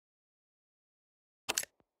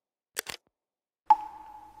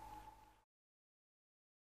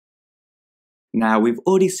Now, we've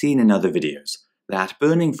already seen in other videos that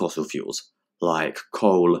burning fossil fuels, like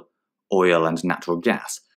coal, oil and natural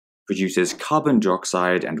gas, produces carbon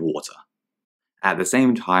dioxide and water, at the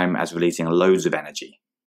same time as releasing loads of energy.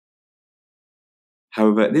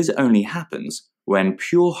 However, this only happens when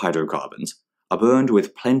pure hydrocarbons are burned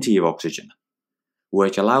with plenty of oxygen,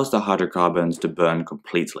 which allows the hydrocarbons to burn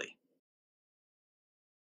completely.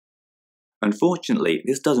 Unfortunately,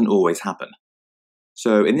 this doesn't always happen.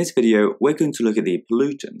 So in this video, we're going to look at the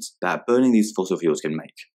pollutants that burning these fossil fuels can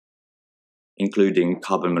make, including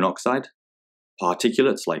carbon monoxide,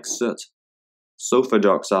 particulates like soot, sulfur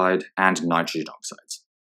dioxide, and nitrogen oxides,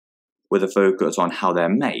 with a focus on how they're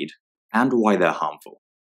made and why they're harmful.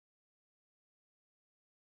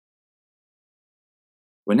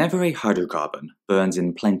 Whenever a hydrocarbon burns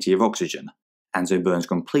in plenty of oxygen, and so burns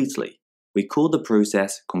completely, we call the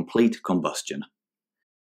process complete combustion.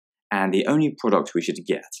 And the only product we should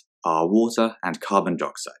get are water and carbon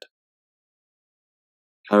dioxide.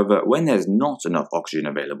 However, when there's not enough oxygen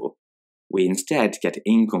available, we instead get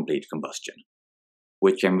incomplete combustion,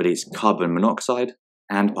 which can release carbon monoxide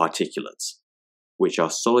and particulates, which are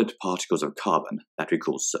solid particles of carbon that we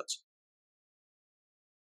call soot.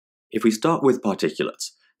 If we start with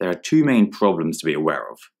particulates, there are two main problems to be aware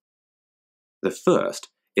of. The first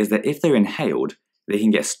is that if they're inhaled, they can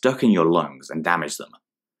get stuck in your lungs and damage them,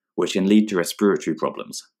 which can lead to respiratory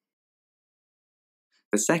problems.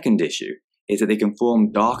 The second issue is that they can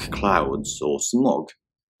form dark clouds or smog,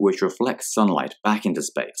 which reflects sunlight back into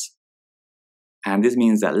space. And this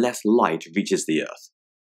means that less light reaches the Earth,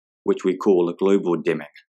 which we call global dimming.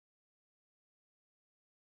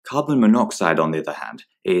 Carbon monoxide, on the other hand,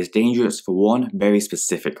 is dangerous for one very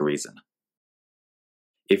specific reason.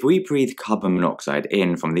 If we breathe carbon monoxide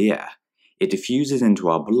in from the air, it diffuses into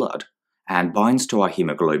our blood and binds to our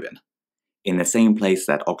hemoglobin, in the same place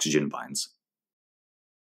that oxygen binds.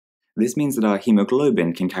 This means that our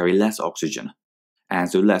hemoglobin can carry less oxygen, and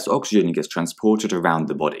so less oxygen gets transported around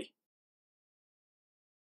the body.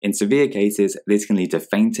 In severe cases, this can lead to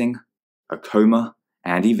fainting, a coma,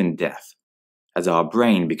 and even death, as our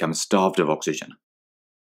brain becomes starved of oxygen.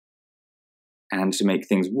 And to make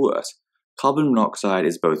things worse, carbon monoxide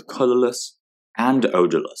is both colourless and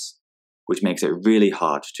odourless, which makes it really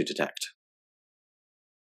hard to detect.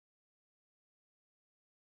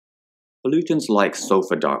 Pollutants like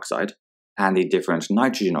sulfur dioxide and the different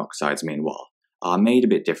nitrogen oxides, meanwhile, are made a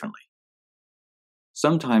bit differently.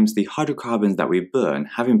 Sometimes the hydrocarbons that we burn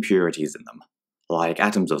have impurities in them, like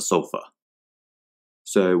atoms of sulfur.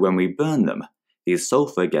 So when we burn them, the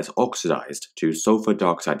sulfur gets oxidized to sulfur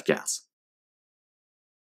dioxide gas.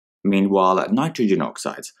 Meanwhile, nitrogen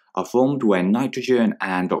oxides are formed when nitrogen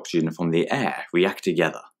and oxygen from the air react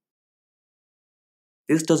together.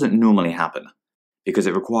 This doesn't normally happen, because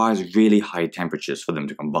it requires really high temperatures for them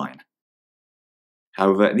to combine.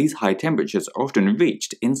 However, these high temperatures are often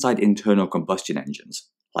reached inside internal combustion engines,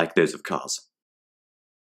 like those of cars.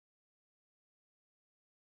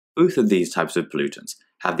 Both of these types of pollutants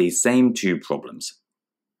have these same two problems.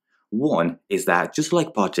 One is that, just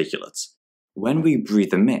like particulates, when we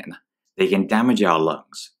breathe them in, they can damage our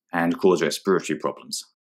lungs and cause respiratory problems.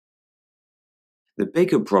 The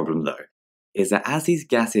bigger problem, though, is that as these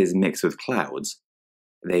gases mix with clouds,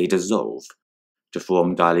 they dissolve to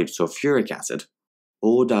form dilute sulfuric acid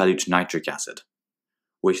or dilute nitric acid,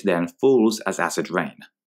 which then falls as acid rain.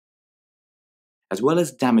 As well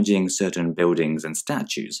as damaging certain buildings and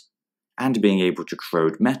statues, and being able to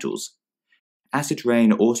corrode metals, acid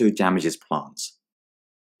rain also damages plants,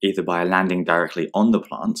 either by landing directly on the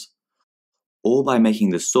plants, or by making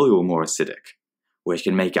the soil more acidic, which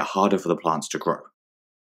can make it harder for the plants to grow.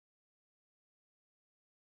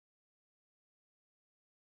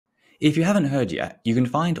 If you haven't heard yet, you can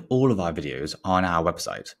find all of our videos on our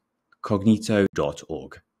website,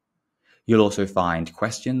 cognito.org. You'll also find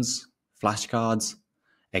questions, flashcards,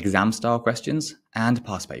 exam-style questions, and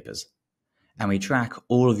past papers. And we track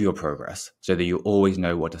all of your progress so that you always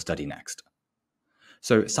know what to study next.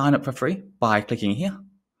 So sign up for free by clicking here,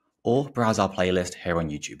 or browse our playlist here on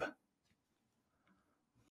YouTube.